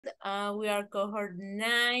We are cohort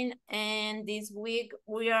 9, and this week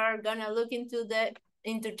we are gonna look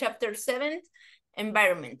into chapter 7,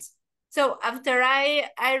 environments. So after I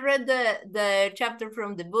read the chapter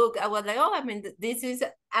from the book, I was like, oh, I mean, this is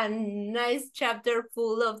a nice chapter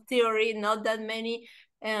full of theory, not that many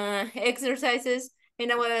exercises.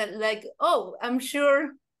 And I was like, oh, I'm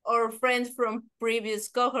sure our friends from previous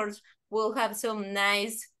cohorts will have some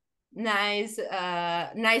nice slides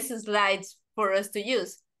for us to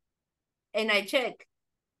use. And I check,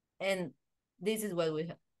 and this is what we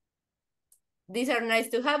have. These are nice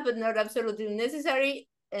to have, but not absolutely necessary.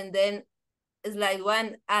 And then slide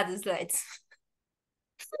 1, add slides.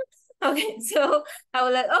 Okay, so I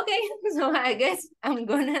was like, okay, so I guess I'm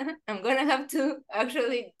gonna have to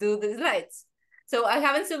actually do the slides. So I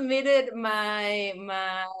haven't submitted my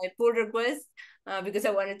pull request because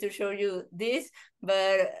I wanted to show you this,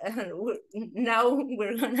 but now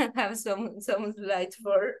we're gonna have some slides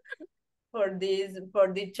for this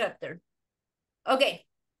chapter. Okay,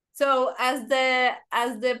 so as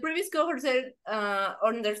the previous cohort said,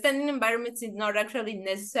 understanding environments is not actually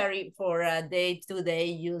necessary for a day-to-day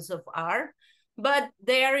use of R, but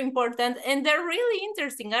they are important and they're really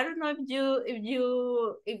interesting. I don't know if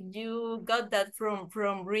you got that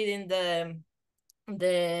from reading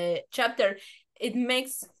the chapter. It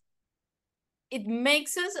makes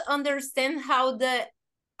us understand how the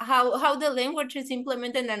language is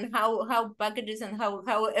implemented and how packages and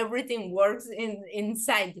how everything works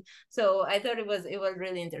inside. So I thought it was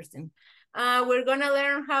really interesting. We're gonna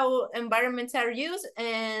learn how environments are used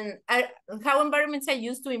and how environments are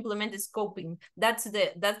used to implement the scoping. That's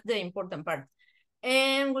the important part.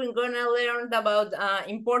 And we're gonna learn about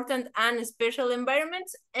important and special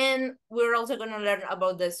environments, and we're also gonna learn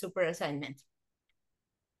about the super assignment.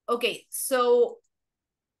 Okay, so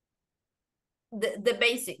the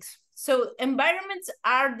basics. So environments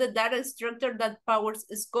are the data structure that powers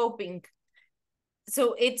scoping.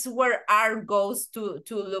 So it's where R goes to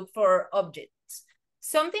look for objects.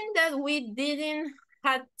 Something that we didn't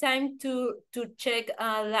have time to check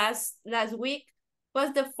last week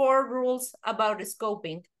was the 4 rules about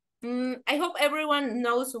scoping. I hope everyone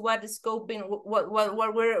knows what scoping, what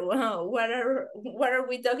are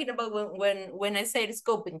we talking about when I say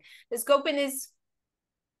scoping? The scoping is,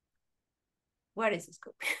 what is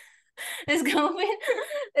scoping?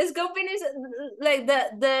 Scoping is like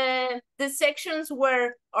the sections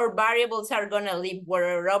where our variables are gonna live, where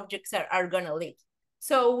our objects are gonna live.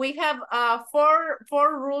 So we have four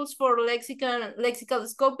rules for lexical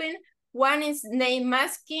scoping. One is name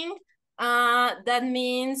masking. That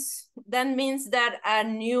means that a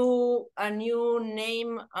new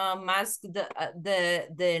name masks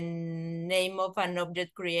the name of an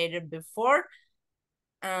object created before.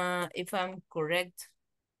 If I'm correct.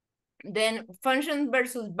 Then function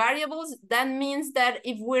versus variables, that means that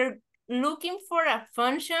if we're looking for a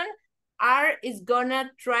function, R is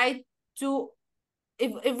gonna try to,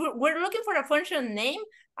 if we're looking for a function name,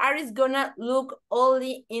 R is gonna look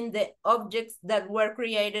only in the objects that were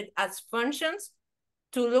created as functions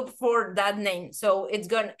to look for that name. So it's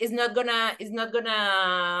not gonna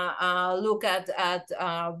look at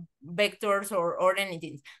vectors or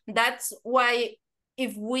anything. That's why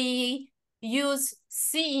if we use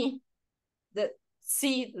C,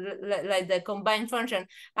 like the combined function,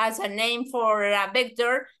 as a name for a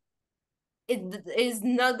vector, it is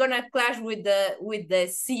not gonna clash with the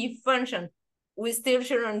C function. We still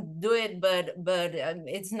shouldn't do it, but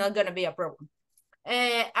it's not gonna be a problem.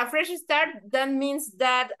 A fresh start, that means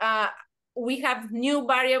that we have new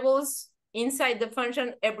variables inside the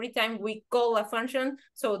function every time we call a function.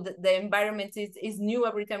 So the environment is new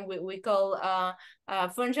every time we call a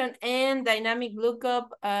function. And dynamic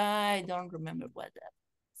lookup, I don't remember what that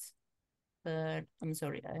is, but I'm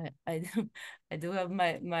sorry, I do have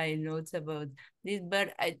my notes about this,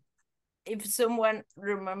 but if someone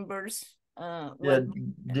remembers yeah,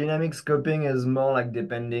 dynamic scoping is more like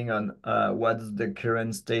depending on what's the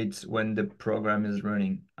current state when the program is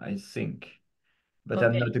running, I think. But okay.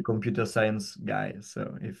 I'm not a computer science guy,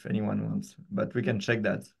 so if anyone wants, but we can check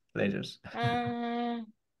that later.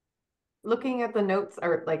 Looking at the notes,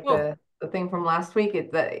 or like the thing from last week,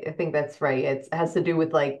 I think that's right. It has to do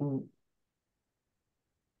with like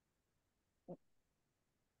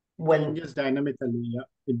when just dynamically, yeah,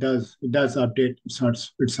 it does update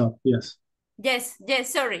itself. Yes.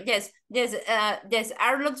 Sorry. Yes.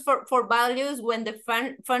 R looks for values when the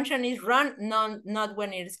function is run, not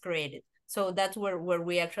when it is created. So that's where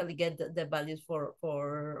we actually get the values for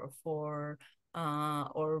our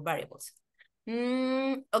variables.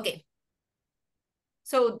 Okay.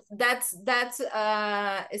 So that's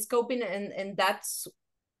scoping, and that's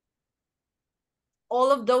all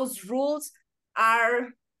of those rules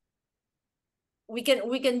are, we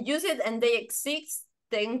can use it, and they exist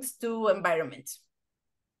thanks to environments.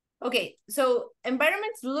 Okay, so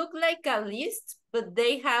environments look like a list, but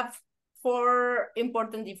they have 4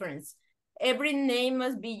 important differences. Every name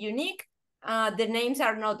must be unique. The names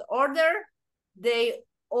are not ordered. They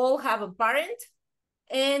all have a parent,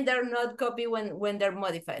 and they're not copied when they're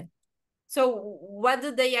modified. So what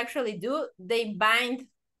do they actually do? They bind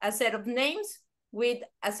a set of names with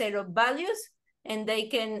a set of values, and they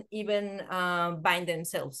can even bind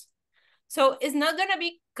themselves. So it's not gonna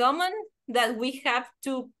be common that we have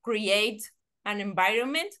to create an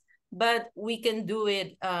environment, but we can do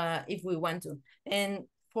it if we want to. And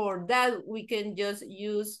for that, we can just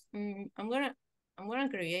use, I'm gonna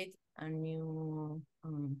create a new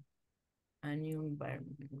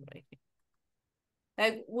environment right here.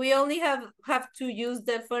 Like, we only have to use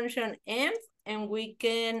the function env, and we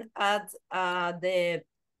can add the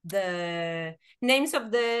names of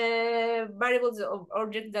the variables of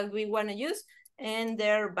objects that we want to use and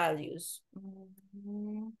their values.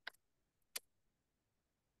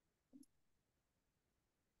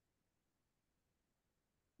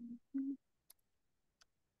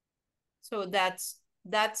 So that's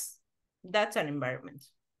an environment.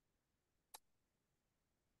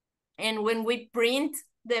 And when we print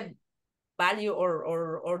the value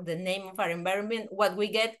or the name of our environment, what we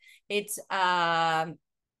get, it's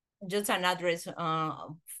just an address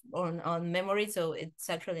on memory. So it's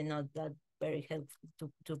actually not that very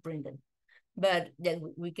helpful to print it, but yeah,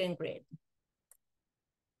 we can create.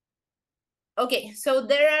 Okay, so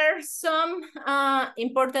there are some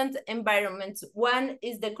important environments. One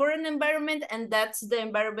is the current environment, and that's the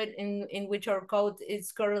environment in which our code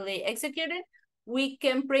is currently executed. We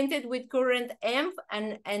can print it with current env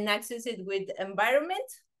and access it with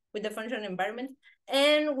environment, with the function environment.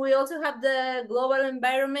 And we also have the global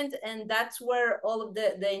environment, and that's where all of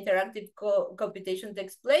the interactive computation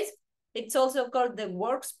takes place. It's also called the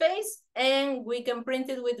workspace, and we can print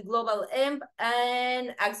it with global env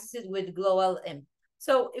and access it with global env.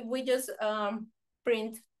 So if we just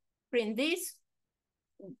print this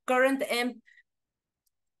current env,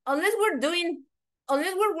 unless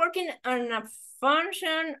we're working on a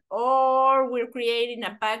function or we're creating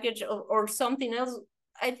a package or something else,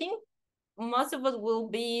 I think most of us will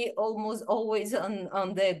be almost always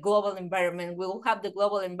on the global environment. We'll have the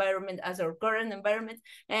global environment as our current environment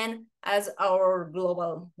and as our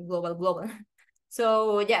global.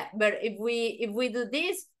 So yeah, but if we do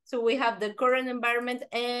this, so we have the current environment,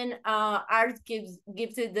 and R gives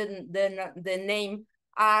it the name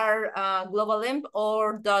R global env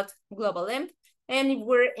or dot global env. And if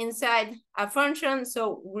we're inside a function,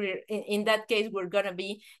 so we're in that case, we're gonna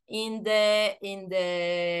be in the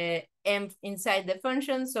env inside the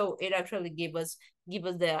function. So it actually give us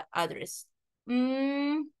the address.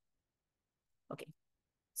 Okay.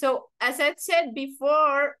 So as I said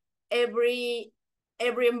before, every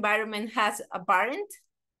environment has a parent.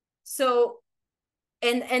 So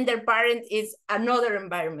and their parent is another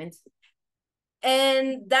environment.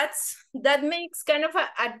 And that makes kind of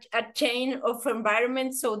a chain of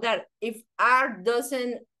environments, so that if R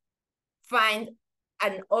doesn't find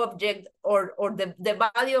an object or the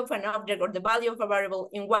value of an object or the value of a variable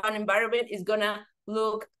in one environment, is gonna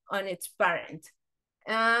look on its parent.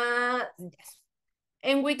 Yes.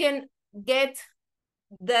 And we can get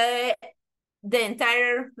the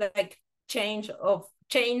entire like chain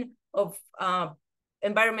of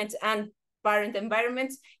environments and parent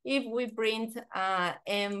environments if we print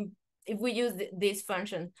if we use this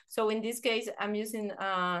function. So in this case, I'm using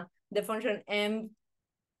the function m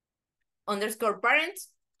underscore parents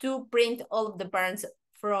to print all of the parents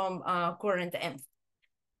from current env.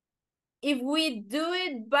 If we do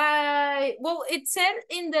it by, well, it said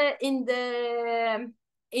in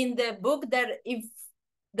the book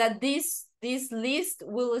that this list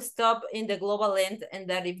will stop in the global end, and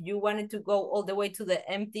that if you wanted to go all the way to the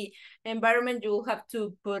empty environment, you will have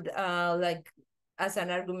to put like as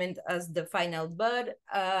an argument as the final, but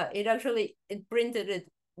it printed it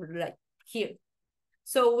like here.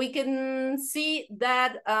 So we can see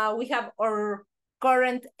that we have our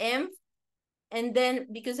current env, and then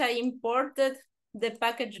because I imported the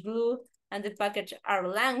package glue and the package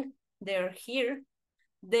rlang, they're here,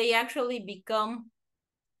 they actually become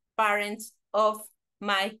parents of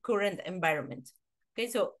my current environment. Okay,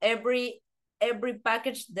 so every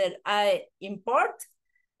package that I import,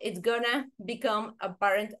 it's gonna become a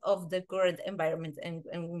parent of the current environment, and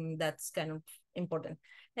that's kind of important.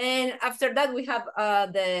 And after that, we have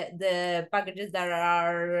the packages that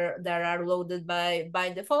are loaded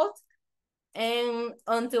by default. and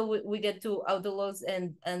until we get to autoloads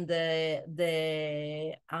and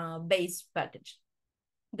the base package.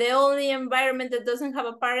 The only environment that doesn't have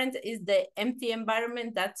a parent is the empty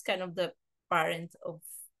environment. That's kind of the parent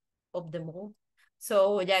of the mode.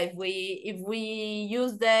 So yeah, if we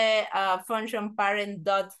use the function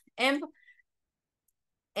parent.emp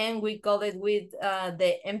and we call it with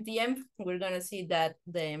the empty emp, we're gonna see that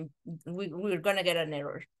we're gonna get an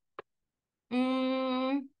error.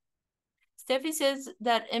 Steffi says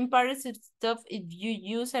that emparents stuff if you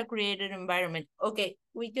use a created environment. Okay,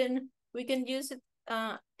 we can use it.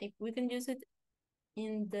 If we can use it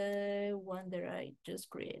in the one that I just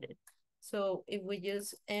created. So if we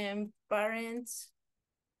use emparents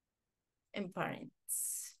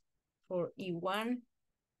for E1,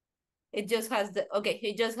 it just has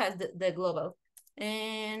the global.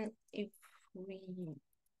 And if we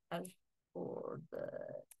ask for the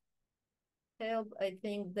help, I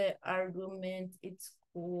think the argument it's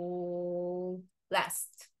called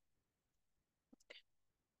last.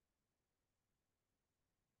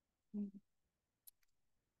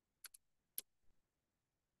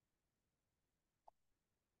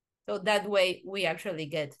 So that way we actually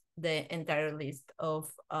get the entire list of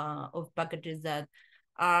packages that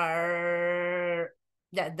are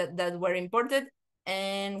that were imported,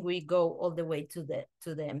 and we go all the way to the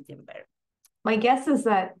empty environment. My guess is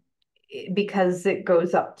that because it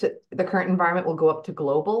goes up to the current environment will go up to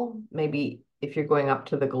global. Maybe if you're going up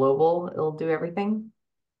to the global, it'll do everything.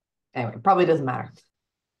 Anyway, probably doesn't matter.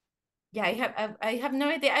 Yeah, I have no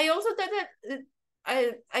idea. I also thought that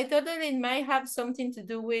I thought that it might have something to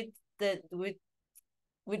do with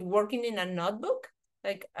working in a notebook.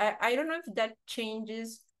 Like I don't know if that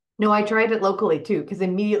changes. No, I tried it locally too, because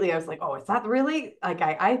immediately I was like, oh, is that really? Like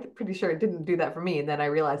I'm pretty sure it didn't do that for me. And then I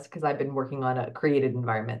realized because I've been working on a created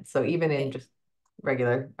environment. So even in just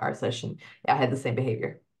regular R session, I had the same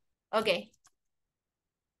behavior. Okay.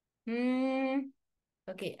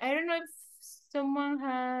 Okay, I don't know if someone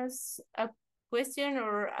has a question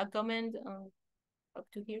or a comment up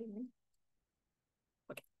to here.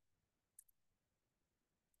 Okay.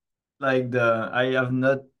 Like I have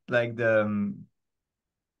not like the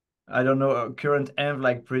I don't know, current env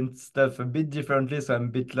like print stuff a bit differently, so I'm a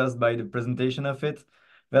bit lost by the presentation of it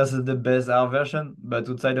versus the base R version. But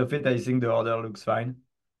outside of it, I think the order looks fine.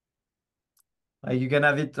 Like you can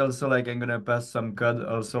have it also like I'm gonna pass some code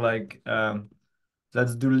also like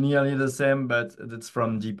that's do nearly the same, but that's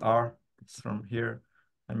from deep R. It's from here,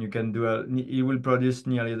 and you can do it will produce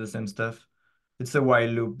nearly the same stuff. It's a while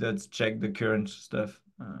loop that's check the current stuff.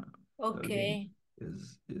 Okay.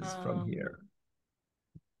 Is from here.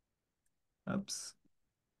 Oops.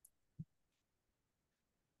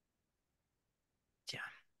 Yeah.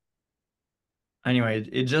 Anyway,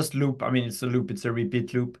 it just loop. I mean, it's a loop. It's a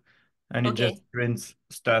repeat loop, and it just prints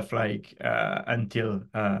stuff like until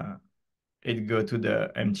it go to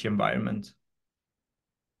the empty environment.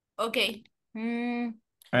 Okay. And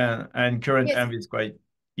current env is quite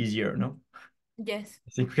easier, no? Yes. I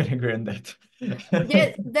think we can agree on that.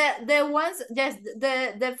 Yes, the ones, yes,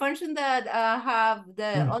 the function that have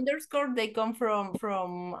the underscore, they come from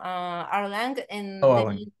Erlang, and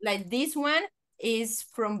like this one is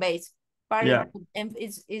from base. Parent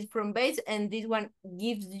is from base, and this one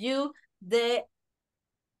gives you the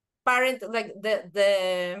parent, like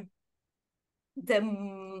the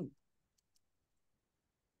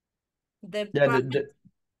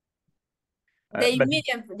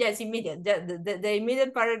immediate, immediate, the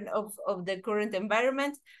immediate part of the current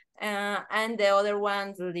environment, and the other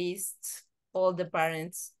one lists all the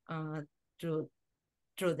parents through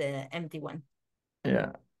the empty one.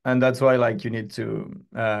 Yeah, and that's why like you need to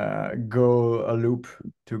go a loop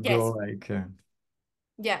to go like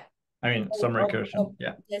yeah. I mean some recursion.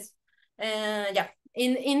 Yeah. Yes. Yeah.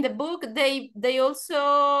 In the book they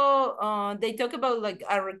also they talk about like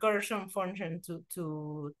a recursion function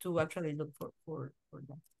to actually look for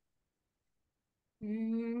that.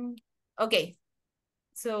 Okay,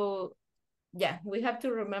 so yeah, we have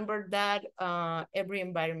to remember that every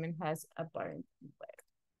environment has a parent environment.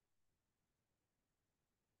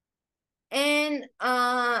 And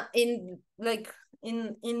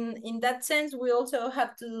in that sense, we also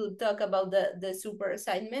have to talk about the super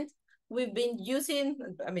assignment. We've been using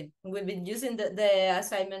the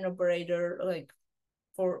assignment operator like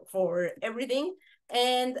for everything,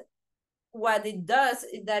 and what it does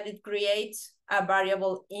is that it creates a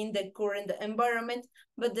variable in the current environment,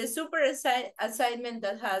 but the super assignment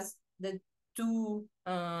that has the two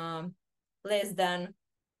less than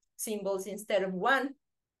symbols instead of one,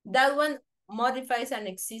 that one modifies an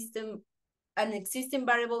existing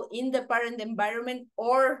variable in the parent environment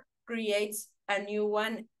or creates a new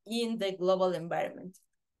one in the global environment.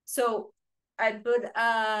 So I put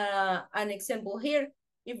an example here.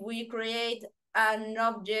 If we create an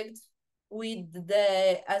object with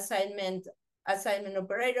the assignment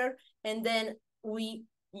operator, and then we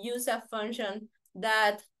use a function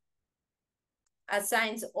that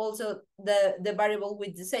assigns also the variable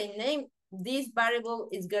with the same name, this variable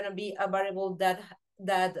is gonna be a variable that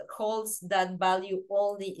holds that value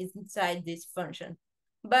only inside this function.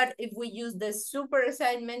 But if we use the super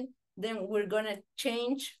assignment, then we're gonna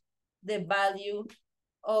change the value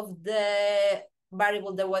of the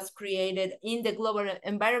variable that was created in the global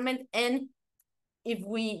environment. And if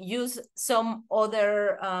we use some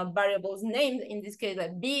other variables named, in this case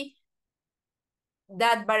like B,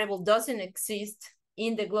 that variable doesn't exist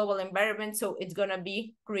in the global environment, so it's gonna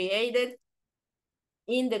be created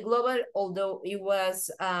in the global, although it was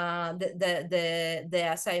the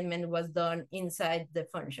assignment was done inside the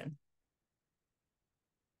function.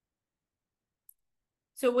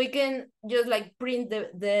 So we can just like print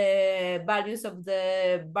the values of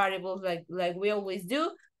the variables like we always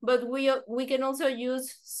do, but we can also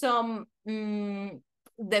use some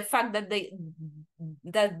the fact that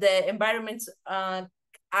the environments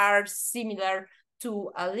are similar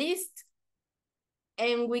to a list,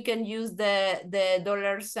 and we can use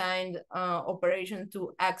the $sign operation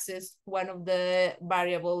to access one of the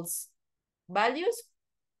variables values,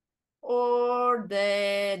 or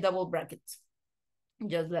the double brackets,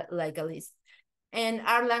 just like a list. And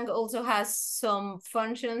Erlang also has some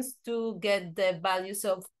functions to get the values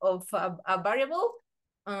of a variable,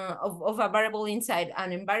 of a variable inside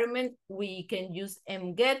an environment. We can use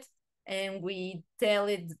mget, and we tell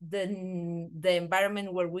it the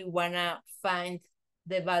environment where we wanna find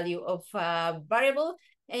the value of a variable.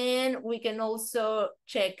 And we can also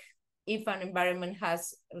check if an environment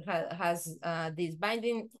has this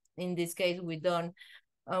binding. In this case, we don't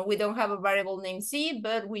have a variable named C,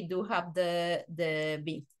 but we do have the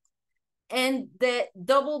B. And the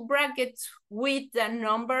double brackets with the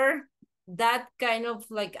number, that kind of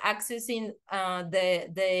like accessing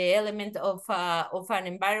the element of an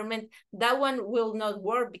environment, that one will not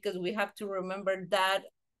work, because we have to remember that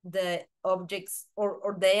the objects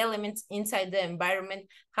or the elements inside the environment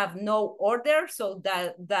have no order, so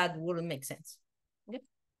that wouldn't make sense. Yep.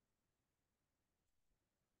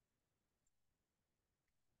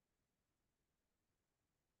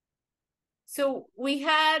 So we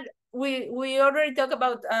already talked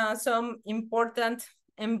about some important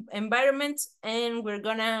environments, and we're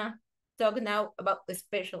gonna talk now about the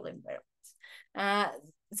special environments.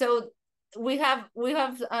 So we have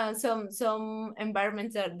some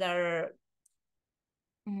environments that are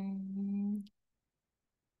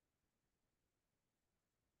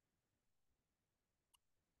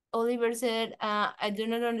Oliver said, I do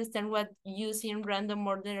not understand what using random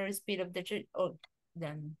ordinary speed of the tree. Oh,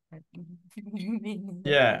 then.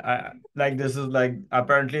 Yeah, like this is like,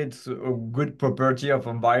 apparently it's a good property of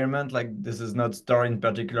environment. Like this is not stored in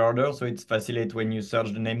particular order, so it's facilitate when you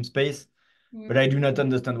search the namespace. But I do not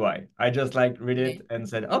understand why. I just like read it and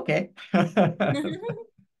said, okay. But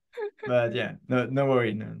yeah, no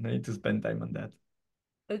worry, no need to spend time on that.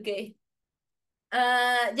 Okay.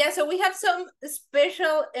 Yeah, so we have some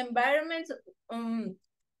special environments.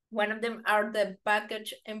 One of them are the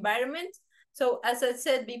package environments. So as I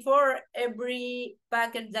said before, every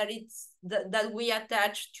package that we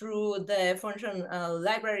attach through the function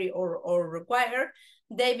library or require,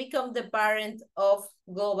 they become the parent of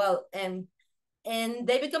global M. And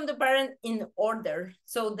they become the parent in order.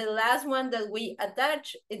 So the last one that we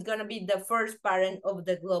attach is gonna be the first parent of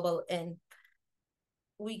the global N.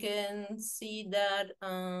 We can see that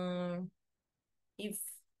if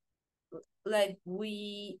like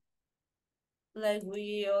we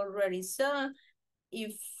already saw,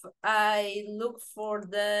 if I look for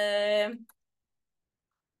the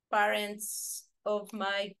parents of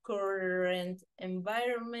my current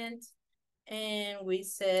environment, and we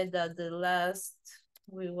said that the last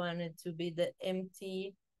we wanted to be the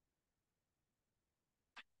empty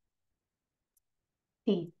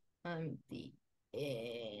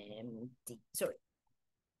sorry.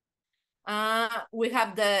 We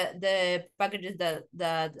have the packages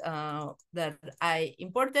that I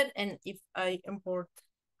imported, and if I import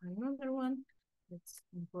another one, let's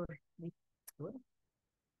import this one.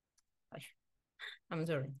 I'm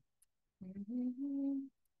sorry.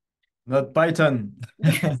 Not Python.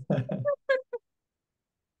 Yes.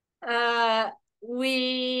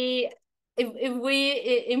 If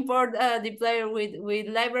we import the player with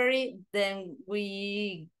library, then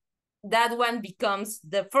that one becomes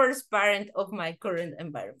the first parent of my current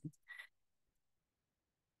environment.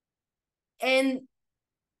 And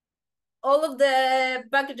all of the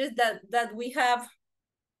packages that we have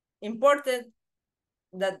imported,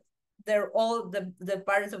 that they're all the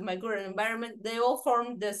parts of my current environment, they all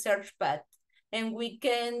form the search path. And we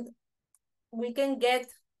can get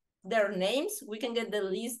their names, we can get the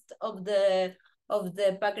list of the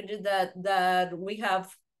packages that we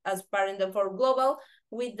have as parent for global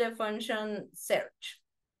with the function search.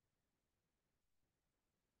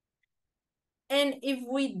 And if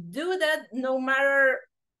we do that, no matter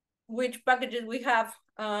which packages we have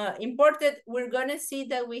imported, we're gonna see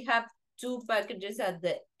that we have two packages at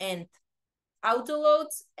the end: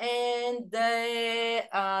 autoloads and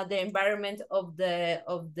the environment of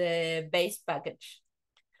the base package.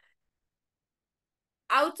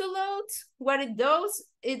 Autoloads, what it does,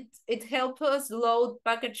 it helps us load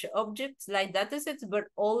package objects like datasets, but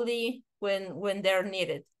only when they're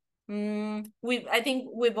needed. I think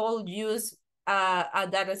we've all used a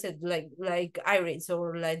dataset like Iris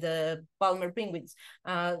or like the Palmer penguins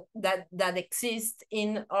that exist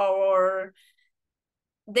in our.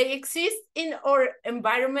 They exist in our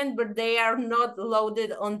environment, but they are not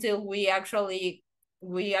loaded until we actually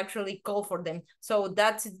call for them. So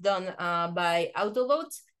that's done by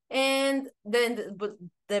autoloads, and then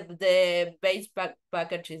the base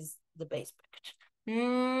package is the base package.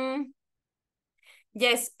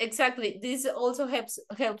 Yes, exactly. This also helps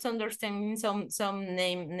understanding some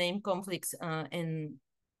name conflicts and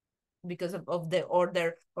because of the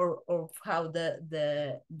order or of how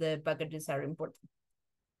the packages are imported.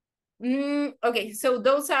 Okay, so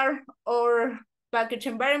those are our package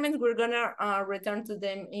environments. We're gonna return to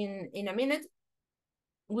them in a minute.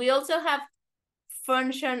 We also have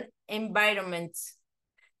function environments,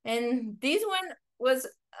 and this one was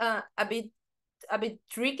a bit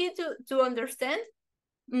tricky to understand.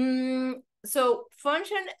 So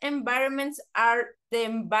function environments are the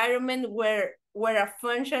environment where a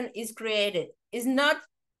function is created. It's not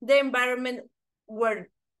the environment where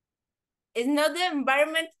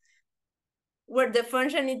the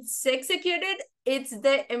function is executed. It's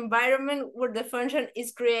the environment where the function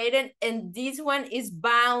is created, and this one is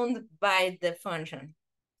bound by the function.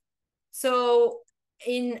 So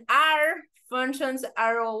in R, functions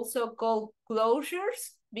are also called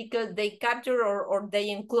closures because they capture or they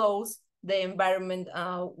enclose the environment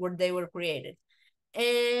where they were created.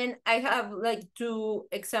 And I have like two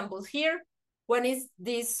examples here. One is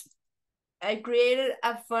this: I created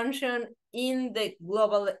a function in the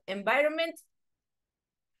global environment,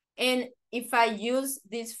 and if I use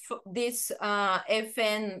this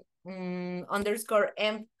fn underscore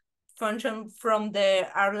m function from the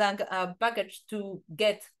Erlang package to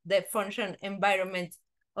get the function environment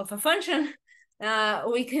of a function,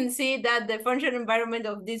 we can see that the function environment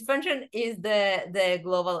of this function is the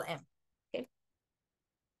global M. Okay.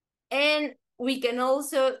 And we can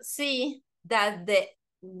also see that the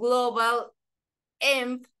global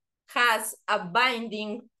M has a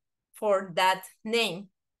binding for that name.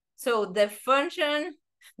 So the function,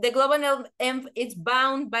 the global M is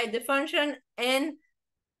bound by the function, and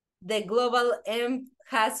the global M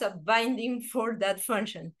has a binding for that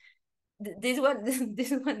function. This one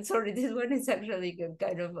is actually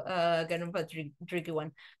kind of a tricky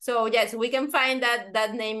one. So yes, we can find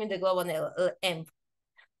that name in the global M.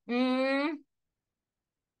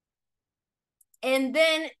 And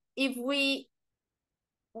then if we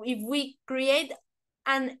create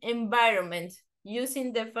an environment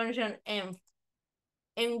using the function M,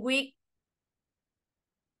 and we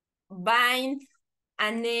bind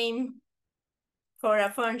a name for a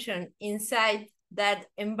function inside that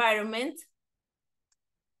environment,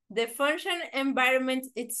 the function environment,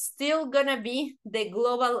 it's still gonna be the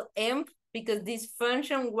global M because this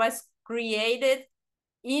function was created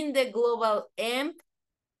in the global M,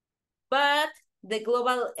 but the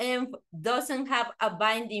global M doesn't have a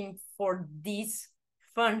binding for this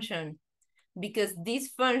function because this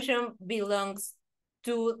function belongs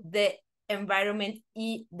to the environment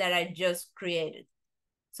E that I just created.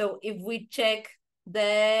 So if we check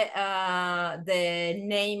the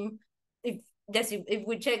name, if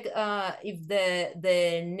we check if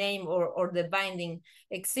the name or the binding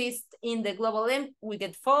exists in the global M, we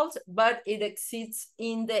get false, but it exists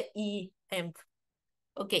in the EM.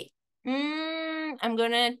 Okay. I'm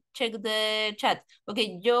gonna check the chat.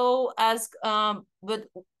 Okay, Joe asked, but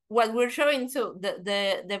what we're showing, so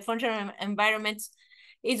the function environments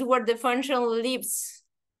is where the function lives.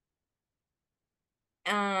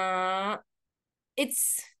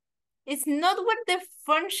 It's not where the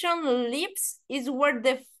function lives, it's where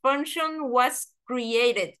the function was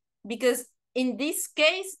created. Because in this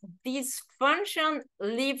case, this function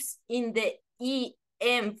lives in the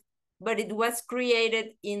EM, but it was created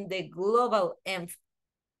in the global env.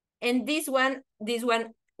 And this one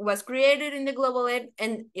was created in the global env,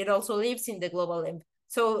 and it also lives in the global env.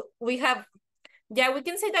 So we have, yeah, we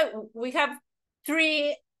can say that we have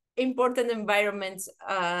three important environments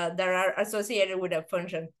that are associated with a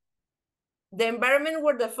function. The environment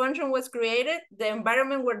where the function was created, the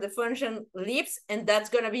environment where the function lives, and that's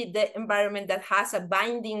going to be the environment that has a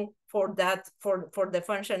binding for that, for the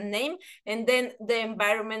function name, and then the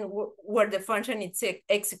environment where the function is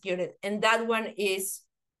executed. And that one is,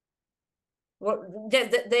 well,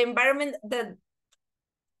 the environment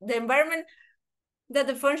that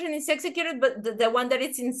the function is executed, but the one that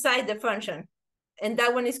is inside the function. And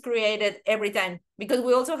that one is created every time, because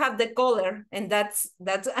we also have the caller, and that's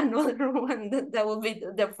another one that will be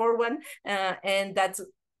the fourth one, and that's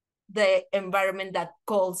the environment that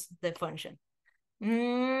calls the function.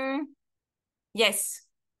 Yes,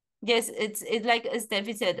 it's like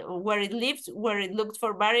Steffi said, where it lives, where it looks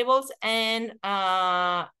for variables, and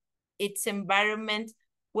its environment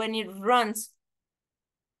when it runs.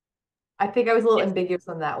 I think I was a little ambiguous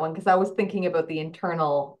on that one because I was thinking about the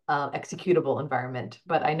internal executable environment,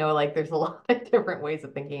 but I know like there's a lot of different ways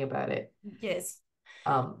of thinking about it. Yes.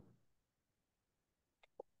 Well,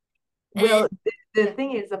 the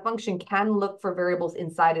thing is, a function can look for variables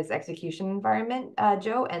inside its execution environment,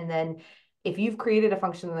 Joe, and then if you've created a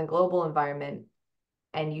function in the global environment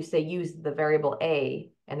and you say use the variable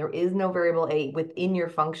A, and there is no variable A within your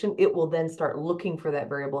function, it will then start looking for that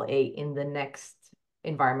variable A in the next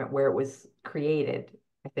environment where it was created,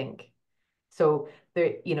 I think. So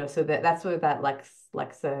there, you know, so that's where that lex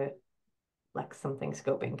something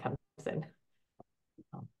scoping comes in.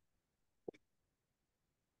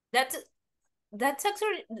 That's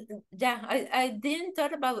actually, yeah, I didn't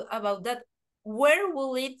thought about that. Where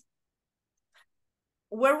will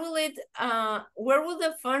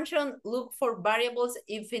the function look for variables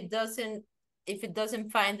if it doesn't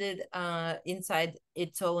find it inside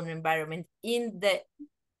its own environment, in the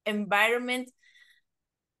environment,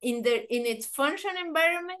 in its function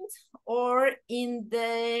environment, or in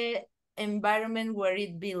the environment where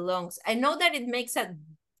it belongs? I know that it makes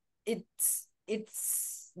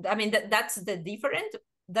I mean, that's the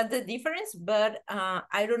difference, but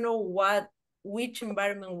I don't know which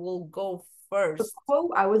environment will go first. The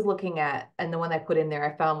quote I was looking at, and the one I put in there,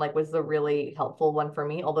 I found like was the really helpful one for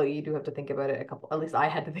me, although you do have to think about it at least I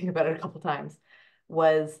had to think about it a couple times,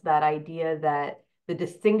 was that idea that the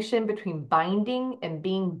distinction between binding and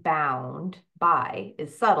being bound by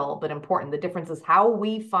is subtle but important. The difference is how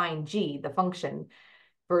we find G, the function,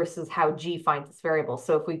 versus how G finds its variable.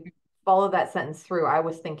 So if we follow that sentence through, I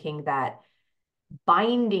was thinking that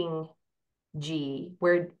binding G,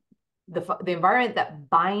 where the environment that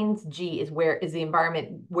binds G is the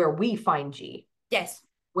environment where we find G. Yes.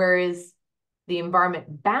 Whereas the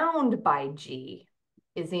environment bound by G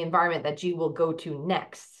is the environment that G will go to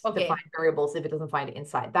next to find variables if it doesn't find it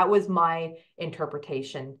inside. That was my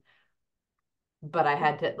interpretation. But I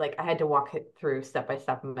had to walk it through step by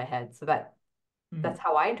step in my head. So that's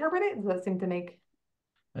how I interpret it. Does that seem to make?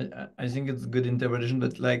 I think it's a good interpretation,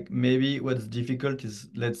 but like maybe what's difficult is,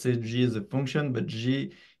 let's say G is a function, but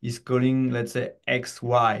G is calling, let's say, X,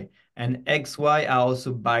 Y, and X, Y are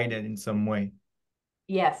also binded in some way.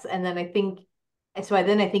 Yes, and then I think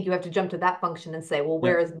you have to jump to that function and say, well,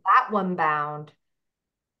 where is that one bound?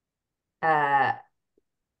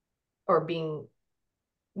 Or being,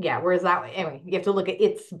 where is that? Anyway, you have to look at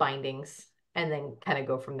its bindings and then kind of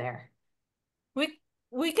go from there.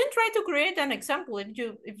 We can try to create an example if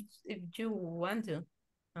you want to.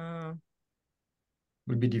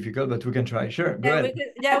 Would be difficult, but we can try. Sure, go ahead.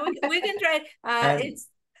 We can try.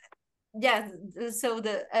 So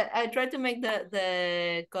I try to make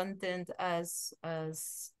the content as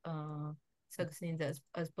succinct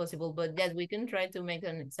as possible, but yes, we can try to make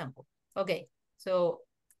an example. Okay, so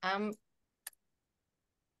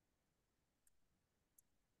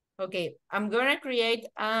okay, I'm gonna create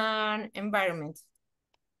an environment.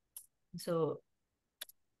 So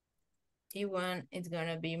E1 is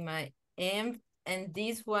gonna be my env, and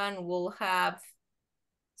this one will have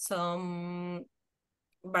some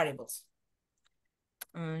variables.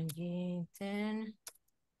 G10.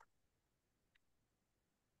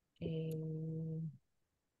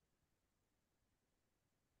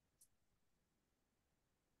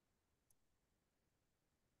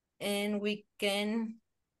 And we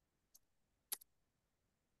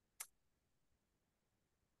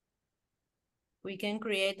can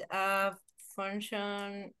create a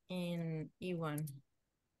function in E1.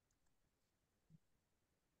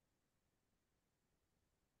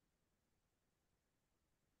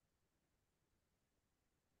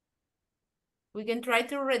 we can try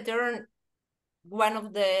to return one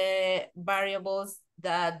of the variables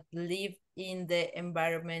that live in the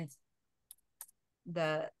environment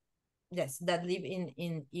that live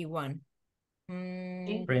in E1.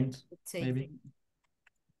 Print, let's say maybe.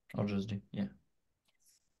 Or just G, yeah.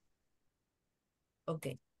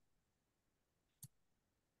 Okay.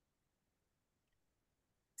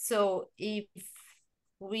 So if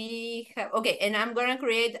we have, okay, and I'm gonna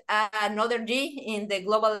create another G in the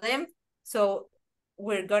global M. So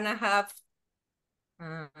we're gonna have,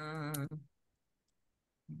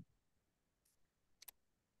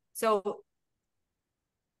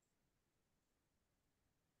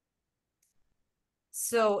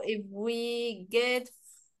 so if we get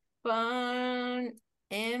fun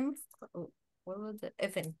M, what was the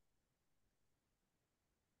FN?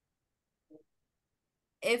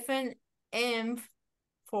 FN M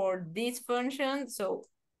for this function, so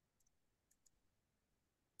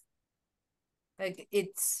like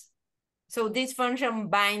so this function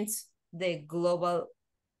binds the global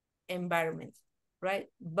environment, right?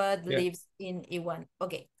 But lives in E1.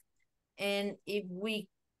 Okay. And if we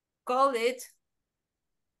call it,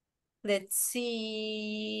 let's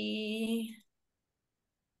see.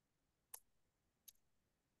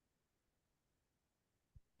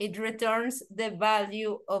 It returns the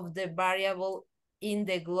value of the variable in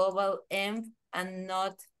the global M and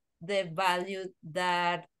not the value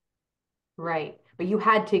that. Right. But you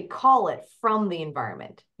had to call it from the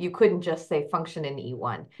environment. You couldn't just say function in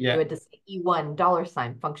E1. Yeah. You had to say E1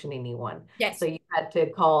 $ function in E1. Yes. So you had to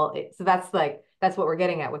call it. So that's what we're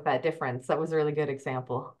getting at with that difference. That was a really good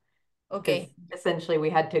example. Okay. Essentially, we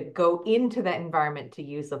had to go into that environment to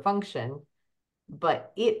use the function,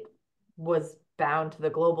 but it was bound to the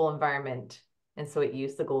global environment. And so it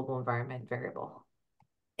used the global environment variable.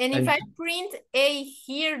 And if I print A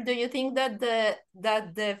here, do you think that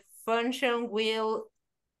the function will?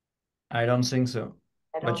 I don't think so,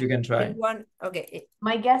 but you can try. Okay.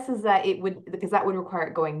 My guess is that it would, because that would require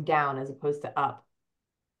it going down as opposed to up.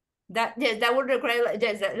 That would require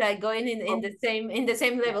like going in the same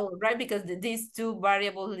level, right? Because these two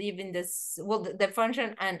variables live in this, well, the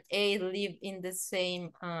function and A live in the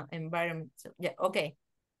same environment. So yeah, okay.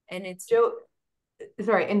 And it's Joe,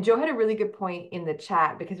 sorry, and Joe had a really good point in the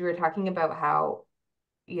chat because we were talking about how,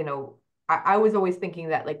 you know, I was always thinking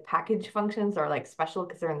that like package functions are like special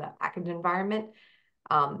because they're in the package environment.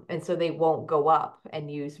 And so they won't go up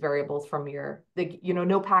and use variables from your,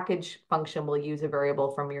 no package function will use a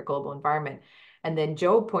variable from your global environment. And then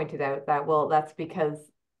Joe pointed out that, well, that's because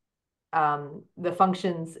the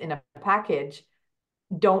functions in a package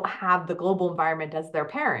don't have the global environment as their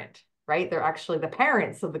parent, right? They're actually the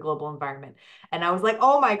parents of the global environment. And I was like,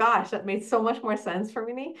 oh my gosh, that made so much more sense for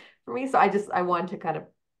me. So I wanted to kind of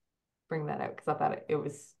bring that out because I thought it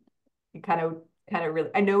was kind of really,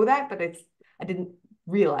 I know that, but I didn't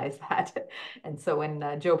realize that. And so when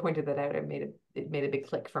Joe pointed that out, it made a big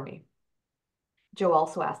click for me. Joe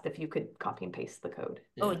also asked if you could copy and paste the code.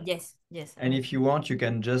 Yeah. Oh, yes. And if you want, you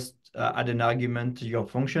can just add an argument to your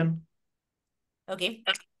function. Okay.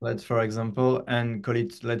 Let's, for example, and call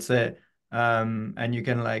it, let's say, and you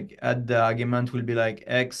can like add the argument will be like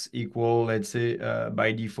X equal, let's say,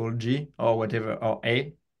 by default G or whatever, or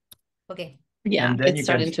A. Okay. Yeah, and then it's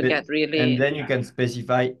starting to get really. And then you can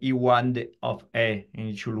specify E1 of A, and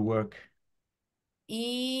it should work.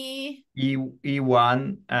 E1,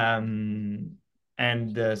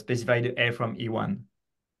 and specify the A from E1.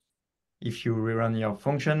 If you rerun your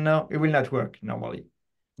function now, it will not work normally.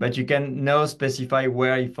 But you can now specify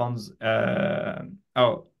where it finds,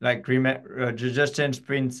 just change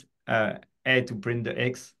print A to print the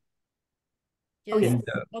X in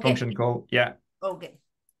the function call. Yeah. Okay.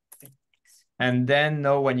 And then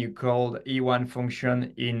now when you call E1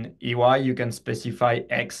 function in EY, you can specify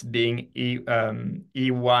X being E1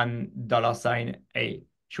 $A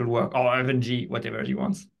should work, or even G, whatever you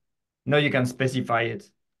want. Now you can specify it.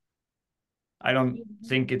 I don't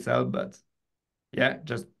think it's out, but yeah,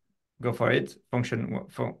 just go for it. Function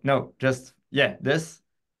for no, just this.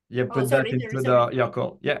 You put that into your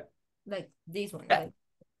call. Yeah. Like this one. Yeah. Like,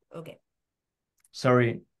 okay.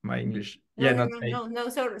 Sorry, my English. No,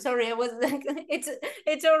 sorry. I was like,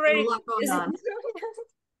 it's already going on.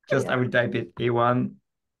 Just I will type it A1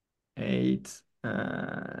 8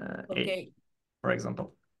 okay. 8, for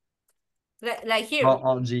example. Like here.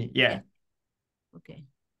 Or G, yeah. Okay.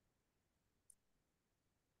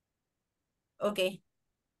 Okay.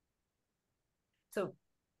 So.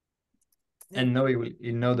 And now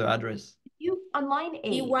you know the address. You on line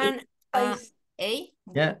 8. E1 A.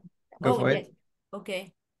 Yeah, go for it.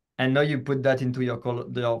 Okay. And now you put that into your call,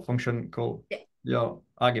 your function call, your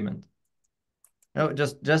argument. No,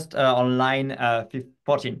 just on line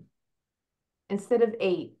 14. Instead of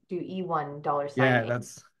 8, do E1 $. Yeah, 8.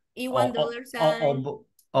 that's E1 dollar sign.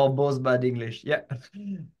 or both bad English. Yeah.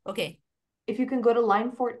 Okay. If you can go to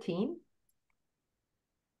line 14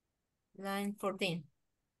 Line 14.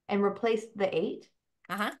 and replace the 8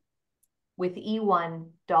 Uh-huh. with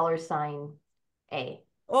E1 $. A.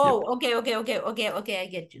 Oh, Yep. okay. I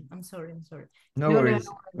get you. I'm sorry. No No, worries.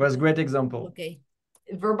 no. Was great example. Okay.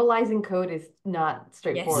 Verbalizing code is not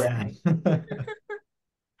straightforward. Yeah.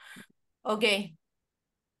 Okay.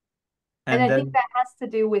 And And I think then that has to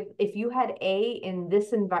do with if you had A in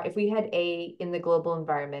this if we had A in the global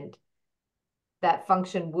environment, that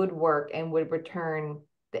function would work and would return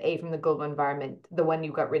the A from the global environment, the one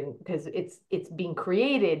you got written, because it's being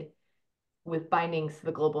created with bindings to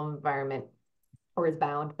the global environment, or is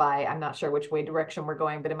bound by, I'm not sure which way direction we're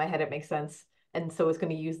going, but in my head it makes sense. And so it's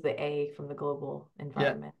going to use the A from the global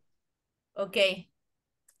environment. Okay.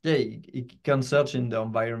 yeah, it can search in the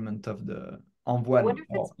environment of the I env1 wonder if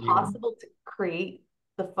or it's E1. possible to create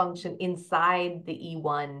the function inside the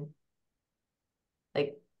E1,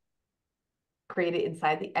 like create it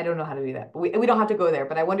inside the, I don't know how to do that, but we don't have to go there,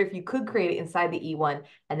 but I wonder if you could create it inside the E1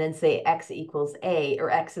 and then say X equals A, or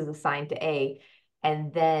X is assigned to A,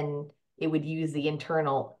 and then it would use the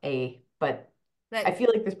internal A. But I feel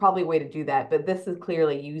like there's probably a way to do that, but this is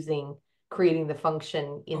clearly creating the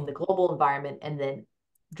function in the global environment and then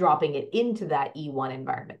dropping it into that E1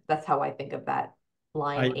 environment. That's how I think of that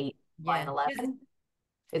line 8, line 11.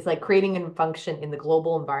 It's like creating a function in the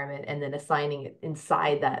global environment and then assigning it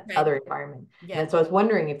inside that other environment. Yeah. And so I was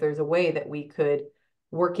wondering if there's a way that we could,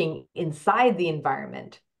 working inside the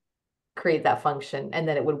environment, create that function and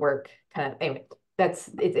then it would work kind of, anyway,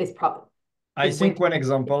 it's probably. I think one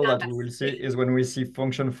example that we will see is when we see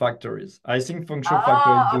function factories. I think function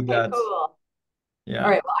factories do that. Cool. Yeah. All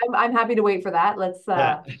right. Well, I'm happy to wait for that. Let's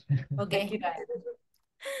Yeah. Okay. thank you guys.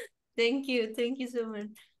 Thank you so much.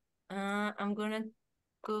 I'm gonna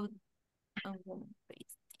go. I'm gonna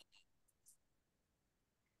paste.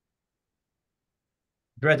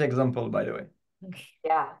 Great example, by the way.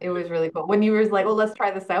 Yeah, it was really cool. When you were like, "Oh, let's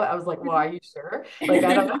try this out," I was like, "Well, are you sure?" Like,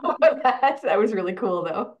 I don't know about that. That was really cool,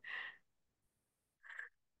 though.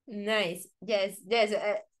 Nice. Yes.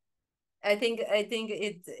 I think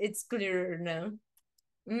it's clearer now.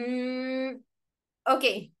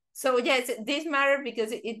 Okay. So yes, this matters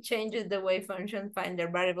because it changes the way functions find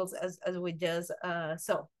their variables as we just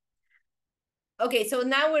saw. Okay, so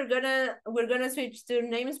now we're gonna switch to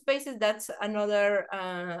namespaces. That's another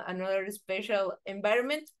special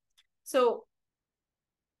environment. So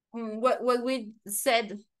what we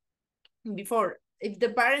said before, if the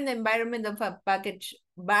parent environment of a package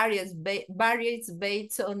varies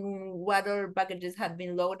based on what other packages have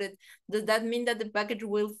been loaded, does that mean that the package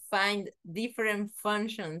will find different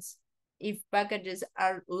functions if packages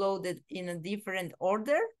are loaded in a different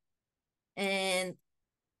order? And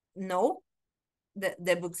no,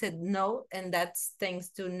 the book said no, and that's thanks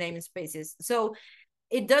to namespaces. So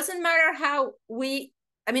it doesn't matter how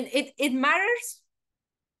it matters.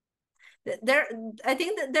 I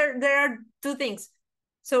think that there are two things.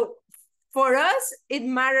 So for us, it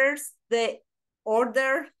matters the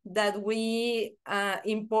order that we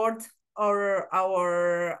import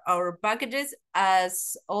our packages,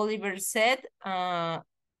 as Oliver said,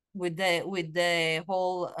 with the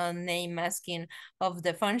whole name masking of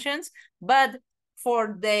the functions. But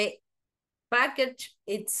for the package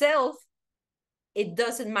itself, it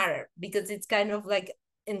doesn't matter because it's kind of like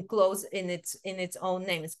enclosed in its own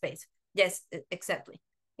namespace. Yes, exactly.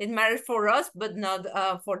 It matters for us, but not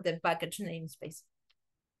for the package namespace.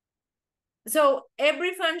 So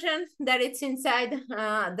every function that it's inside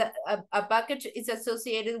a package is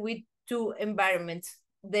associated with two environments: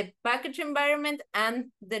 the package environment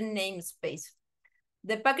and the namespace.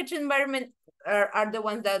 The package environment are the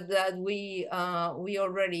ones that we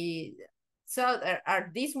already saw, are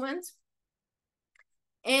these ones,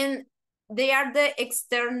 and they are the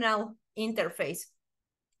external interface.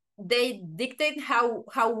 They dictate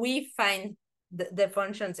how we find the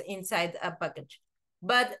functions inside a package.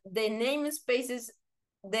 But the namespaces,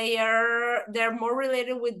 they're more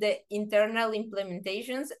related with the internal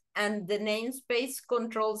implementations, and the namespace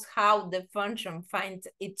controls how the function finds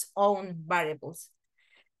its own variables.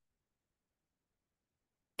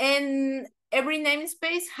 And every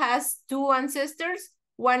namespace has two ancestors.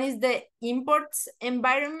 One is the imports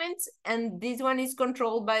environment, and this one is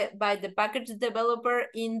controlled by the package developer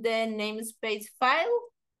in the namespace file.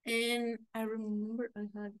 And I remember I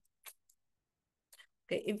had,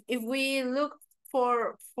 okay, if we look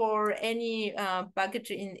for any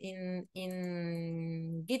package in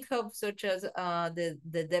GitHub, such as the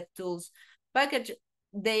DevTools package,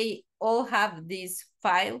 they all have this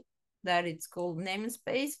file that it's called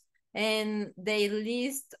namespace, and they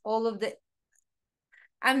list all of the.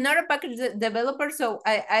 I'm not a package developer, so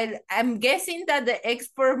I'm guessing that the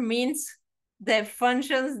export means the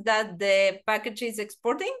functions that the package is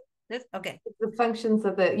exporting. Okay. The functions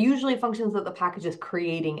that usually functions that the package is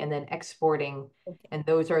creating and then exporting, Okay. and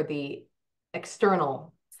those are the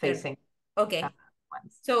external facing. Okay.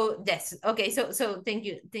 Ones. So yes, okay. So thank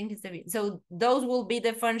you, Stevie. So those will be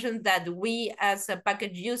the functions that we as a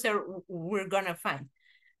package user we're gonna find.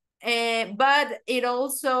 But it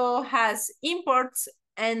also has imports,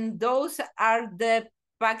 and those are the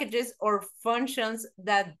packages or functions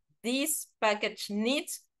that this package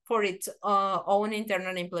needs for its own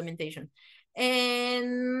internal implementation.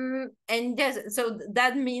 And yes, so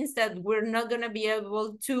that means that we're not gonna be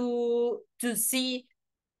able to see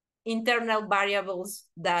internal variables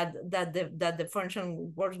that the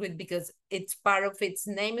function works with, because it's part of its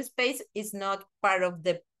namespace, is not part of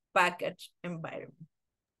the package environment.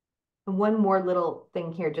 And one more little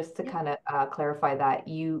thing here, just to kind of clarify that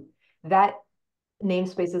that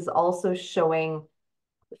namespace is also showing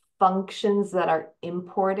functions that are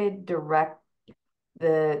imported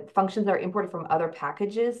the functions that are imported from other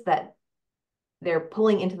packages that they're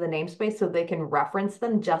pulling into the namespace so they can reference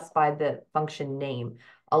them just by the function name.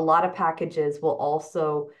 A lot of packages will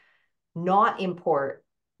also not import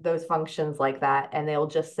those functions like that, and they'll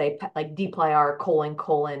just say like dplyr :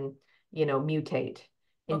 mutate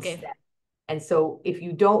instead. Okay. And so if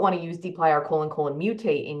you don't want to use dplyr :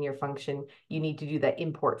 mutate in your function, you need to do that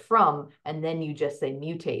import from, and then you just say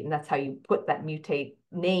mutate. And that's how you put that mutate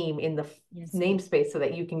name in the namespace so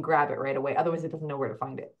that you can grab it right away. Otherwise, it doesn't know where to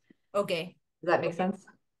find it. Okay. Does that make sense?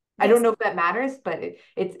 Yes. I don't know if that matters, but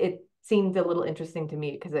it seemed a little interesting to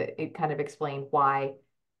me because it kind of explained why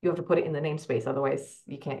you have to put it in the namespace. Otherwise,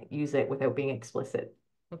 you can't use it without being explicit.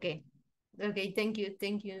 Okay. Okay. Thank you,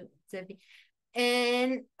 Steffi.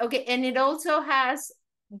 And okay, and it also has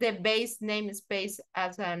the base namespace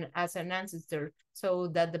as an ancestor, so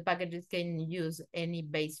that the packages can use any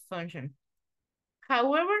base function.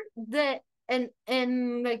 However, and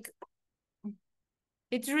like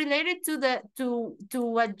it's related to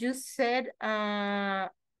what you said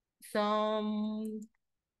some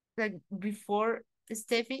like before,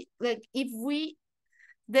 Steffi. Like if we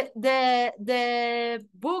the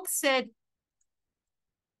book said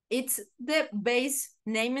it's the base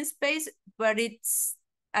namespace, but it's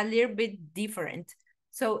a little bit different.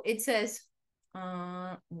 So it says,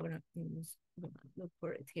 I'm gonna look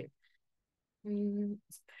for it here.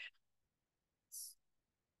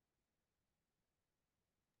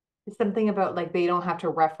 It's something about like they don't have to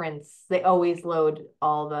reference, they always load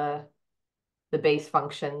all the base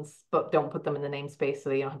functions, but don't put them in the namespace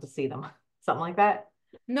so you don't have to see them. Something like that?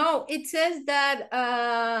 No, it says that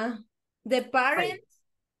the parent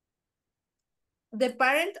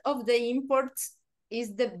of the imports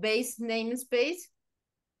is the base namespace,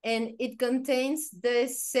 and it contains the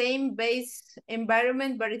same base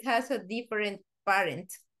environment, but it has a different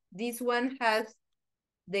parent. This one has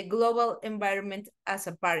the global environment as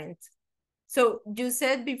a parent. So you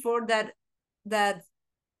said before that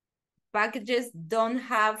packages don't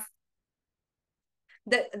have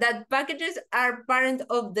that packages are parent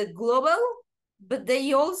of the global, but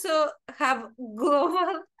they also have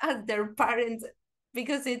global as their parent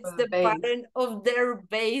because it's the parent of their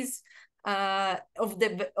base of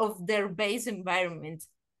their base environment.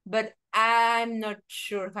 But I'm not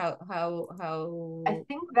sure how I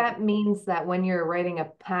think that means that when you're writing a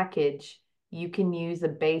package, you can use a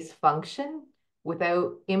base function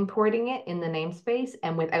without importing it in the namespace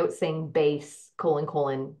and without saying base :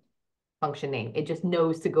 function name. It just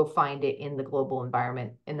knows to go find it in the global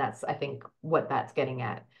environment. And that's, I think, what that's getting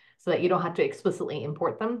at. So that you don't have to explicitly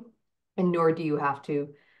import them, and nor do you have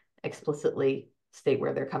to explicitly state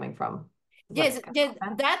where they're coming from. Yes,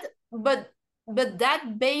 but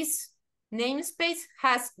that base namespace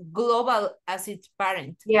has global as its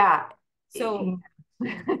parent. Yeah. So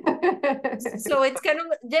so it's kind of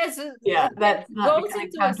that's not goes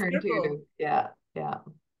into a circle. Yeah.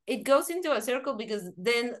 It goes into a circle because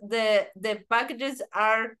then the packages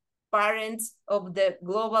are parents of the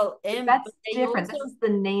global M. That's different. This is the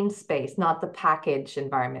namespace, not the package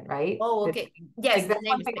environment, right? Oh, okay. Yes, that's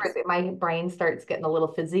one thing where my brain starts getting a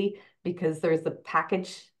little fizzy because there's the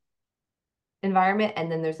package environment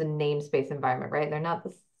and then there's a namespace environment, right? They're not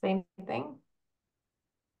the same thing.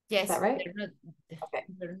 Yes, is that right? They're not. Okay.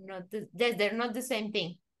 They're not. They're not the same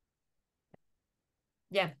thing.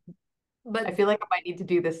 Yeah. But I feel like I might need to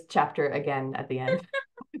do this chapter again at the end.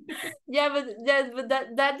 yeah, but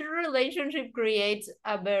that relationship creates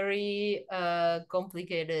a very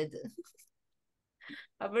complicated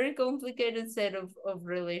set of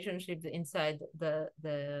relationships inside the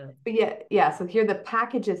But yeah. So here the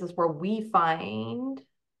packages is where we find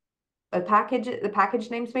the package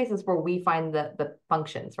namespace is where we find the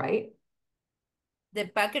functions, right? the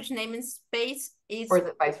package namespace is, Or is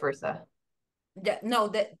it vice versa? no,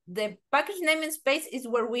 the package namespace is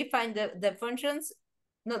where we find the functions.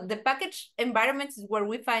 No, the package environment is where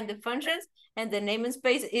we find the functions, and the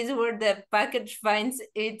namespace is where the package finds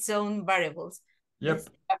its own variables. Yep.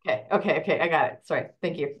 Okay, I got it. Sorry,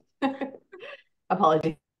 thank you.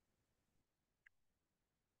 Apologies.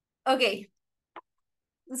 Okay.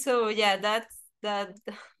 So yeah, that that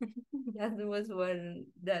was one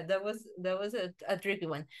that was a tricky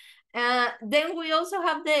one. Then we also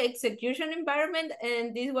have the execution environment,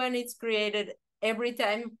 and this one is created every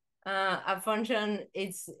time a function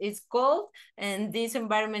is called, and this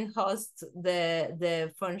environment hosts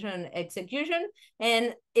the function execution,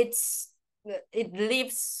 and it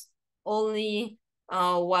lives only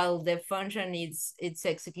while the function is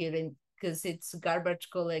executing, because it's garbage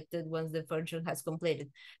collected once the function has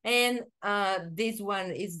completed. And this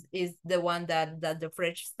one is the one that the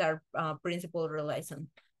fresh start principle relies on.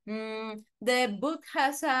 The book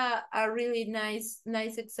has a really nice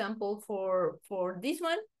example for this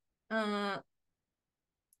one.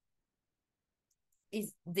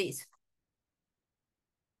 Is this.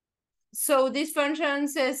 So this function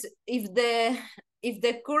says if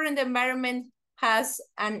the current environment has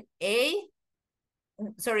an A,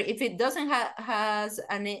 sorry, if it doesn't has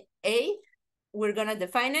an A, we're gonna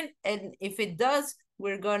define it, and if it does,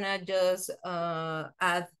 we're gonna just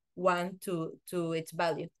add 1 to its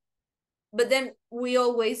value. But then we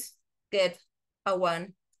always get a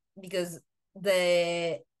 1 because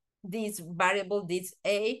this variable, this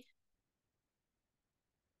A,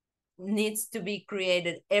 needs to be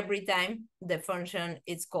created every time the function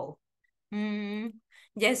is called.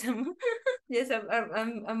 Yes, yes,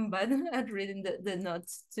 I'm bad at reading the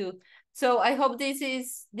notes too. So I hope this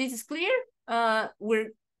is clear.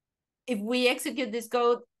 If we execute this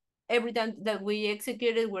code, every time that we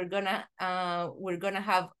execute it, we're gonna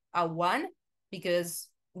have a 1 because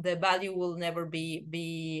the value will never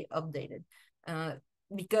be updated.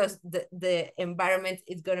 Because the environment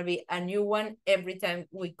is gonna be a new one every time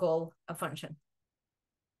we call a function.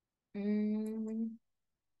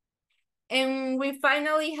 And we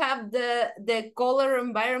finally have the caller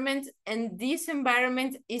environment, and this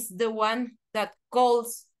environment is the one that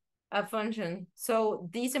calls a function. So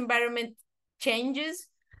this environment changes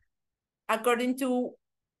according to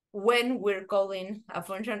when we're calling a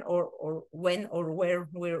function, or when or where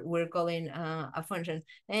we're calling a function.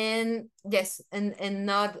 And yes, and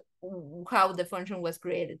not how the function was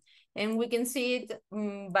created. And we can see it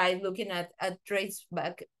by looking at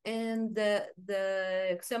traceback. And the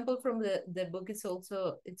example from the book is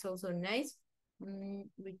also nice.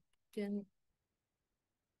 We can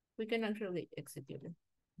actually execute it.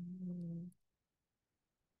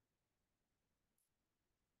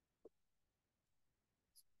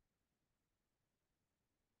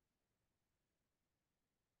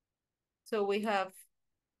 So we have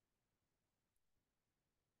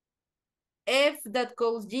F that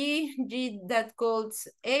calls G, G that calls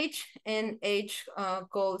H, and H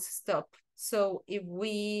calls stop. So if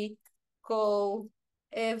we call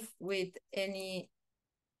F with any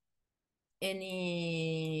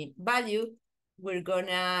value, we're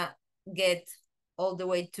gonna get all the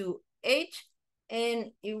way to H.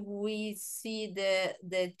 And if we see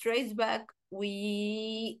the traceback,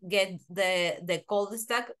 we get the call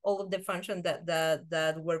stack, all of the functions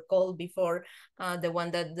that were called before the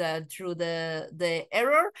one that threw the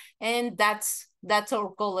error, and that's our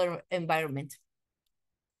caller environment.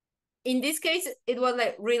 In this case, it was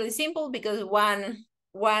like really simple because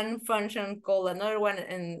one function called another one,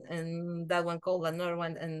 and that one called another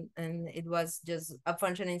one, and it was just a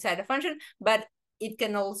function inside a function. But it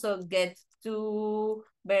can also get to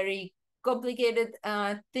very complicated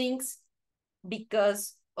things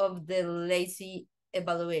because of the lazy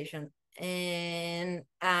evaluation, and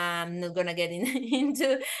I'm not gonna get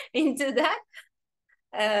into that.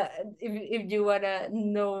 If you wanna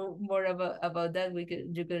know more about that,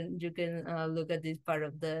 you can look at this part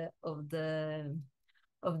of the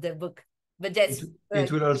book. But yes,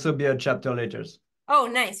 it will also be a chapter later. Oh,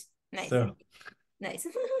 nice. So. Nice.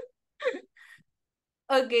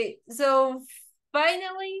 Okay, so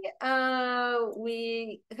finally,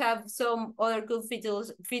 we have some other cool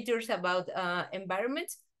features about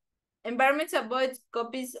environments. environments avoid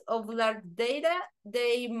copies of large data.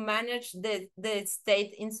 They manage the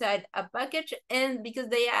state inside a package, and because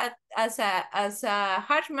they act as a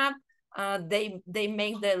hash map, they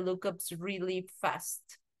make the lookups really fast.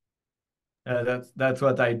 That's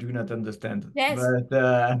what I do not understand. Yes.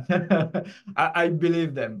 But I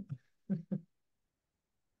believe them.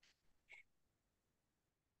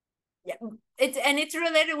 Yeah, it's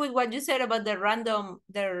related with what you said about the random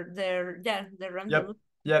the random.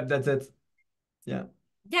 Yep, that's it. Yeah.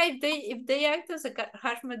 Yeah, if they act as a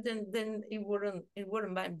hash map, then it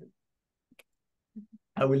wouldn't bind.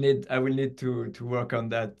 I will need to work on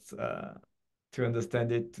that to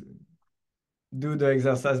understand it. Do the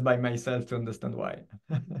exercise by myself to understand why.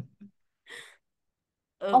 Okay.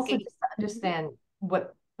 Also, just to understand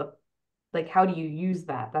what like, how do you use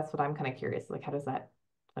that? That's what I'm kind of curious. Like, how does that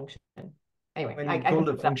function? Anyway, When I you call can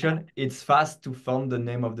the function, it's fast to find the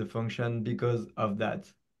name of the function because of that.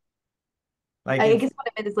 Like I guess what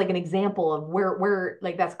I meant is like an example of where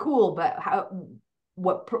like that's cool, but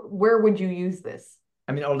where would you use this?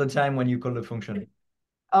 I mean, all the time when you call the function.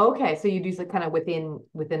 Okay, so you'd use it kind of within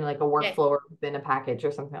like a workflow or within a package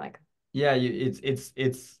or something like that. Yeah, it's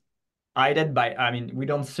hidden by. I mean, we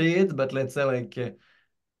don't see it, but let's say like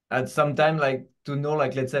at some time, like to know,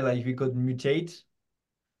 like let's say like if we could mutate,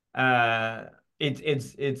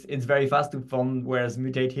 it's very fast to find where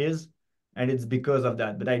mutate is, and it's because of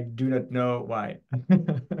that. But I do not know why.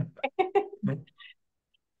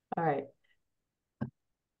 All right.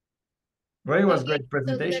 Well, it was great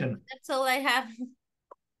presentation. So that's all I have.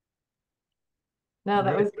 No,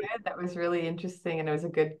 that Great. was good. That was really interesting, and it was a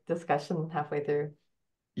good discussion halfway through.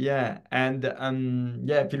 Yeah, and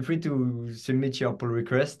yeah, feel free to submit your pull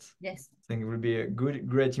requests. Yes. I think it will be a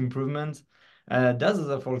great improvement. That's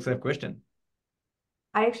a follow-up question.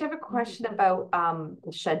 I actually have a question about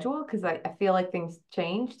the schedule because I feel like things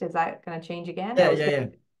changed. Is that going to change again? Yeah.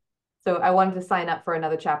 So I wanted to sign up for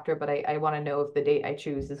another chapter, but I want to know if the date I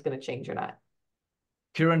choose is going to change or not.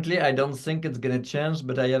 Currently, I don't think it's gonna change,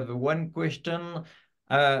 but I have one question.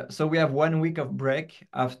 So we have 1 week of break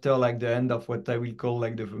after like the end of what I will call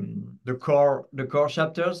like the core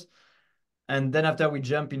chapters, and then after we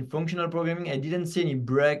jump in functional programming. I didn't see any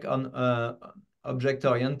break on object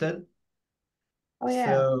oriented. Oh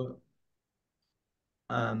yeah. So,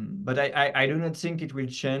 but I do not think it will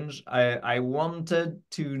change. I wanted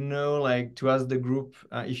to know, like, to ask the group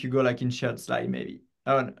if you go like in shared slide maybe.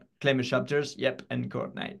 Oh, no, claim a chapters, yep, and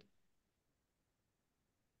coordinate.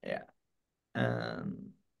 Yeah.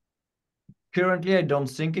 Currently, I don't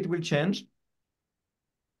think it will change.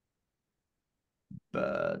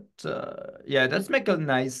 But yeah, that's make a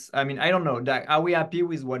nice. I mean, I don't know. Are we happy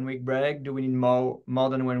with 1 week break? Do we need more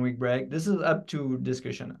than 1 week break? This is up to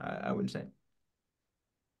discussion, I would say.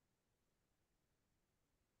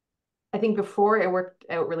 I think before it worked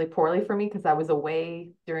out really poorly for me because I was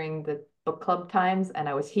away during the book club times and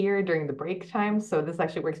I was here during the break times. So this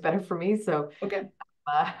actually works better for me. So Okay.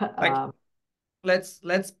 Like, let's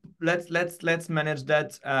manage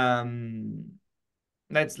that.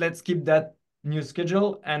 Let's keep that new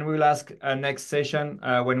schedule, and we'll ask next session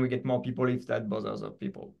when we get more people if that bothers of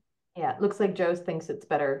people. Yeah, it looks like Joe thinks it's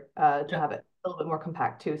better to have it a little bit more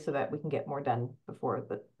compact too, so that we can get more done before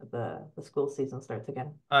the school season starts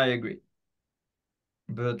again. I agree.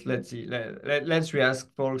 But let's see. Let's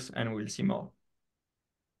re-ask folks, and we'll see more.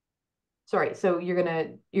 Sorry, so you're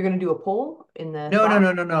gonna do a poll in the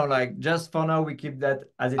No. Like, just for now, we keep that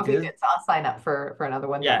as it Okay, is. good. So I'll sign up for another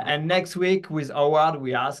one. Yeah, then. and next week with Howard,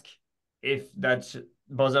 we ask if that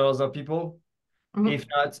bothers other people. If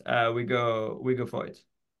not, we go for it.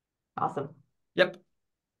 Awesome. Yep.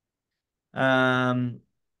 I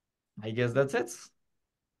guess that's it.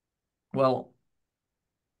 Well,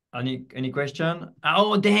 any question?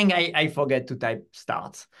 Oh, dang, I forget to type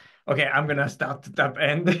start. Okay, I'm gonna start to type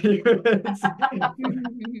end.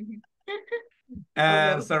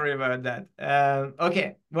 Sorry about that.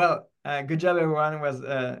 Okay, well, good job everyone,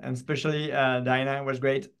 and especially Diana, was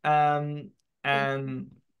great. And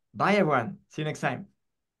bye everyone. See you next time.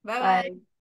 Bye.